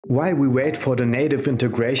While we wait for the native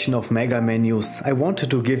integration of mega menus, I wanted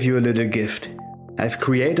to give you a little gift. I've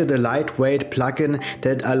created a lightweight plugin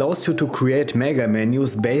that allows you to create mega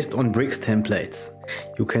menus based on Bricks templates.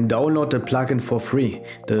 You can download the plugin for free,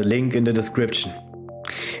 the link in the description.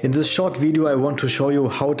 In this short video I want to show you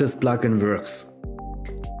how this plugin works.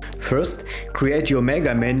 First, create your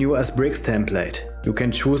mega menu as Bricks template. You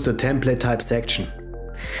can choose the template type section.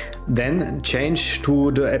 Then change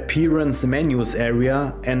to the appearance menus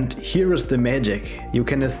area, and here is the magic. You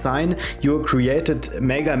can assign your created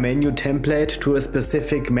mega menu template to a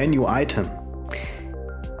specific menu item.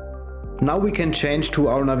 Now we can change to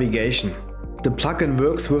our navigation. The plugin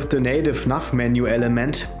works with the native nav menu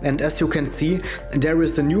element, and as you can see, there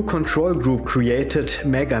is a new control group created,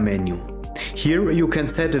 mega menu. Here you can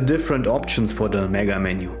set the different options for the mega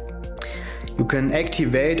menu. You can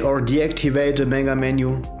activate or deactivate the mega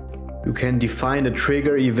menu. You can define a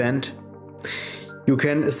trigger event. You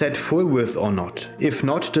can set full width or not. If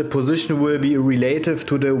not, the position will be relative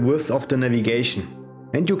to the width of the navigation.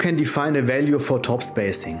 And you can define a value for top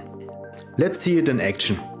spacing. Let's see it in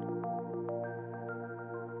action.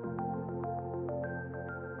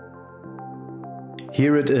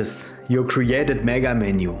 Here it is, your created mega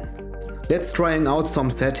menu. Let's try out some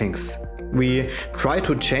settings. We try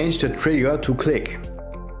to change the trigger to click.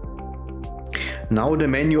 Now the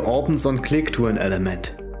menu opens on click to an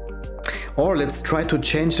element. Or let's try to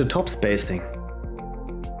change the top spacing.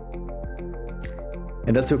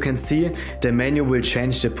 And as you can see, the menu will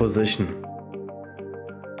change the position.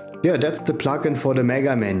 Yeah, that's the plugin for the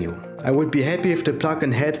mega menu. I would be happy if the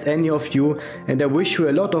plugin helps any of you, and I wish you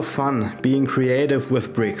a lot of fun being creative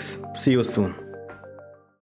with Bricks. See you soon.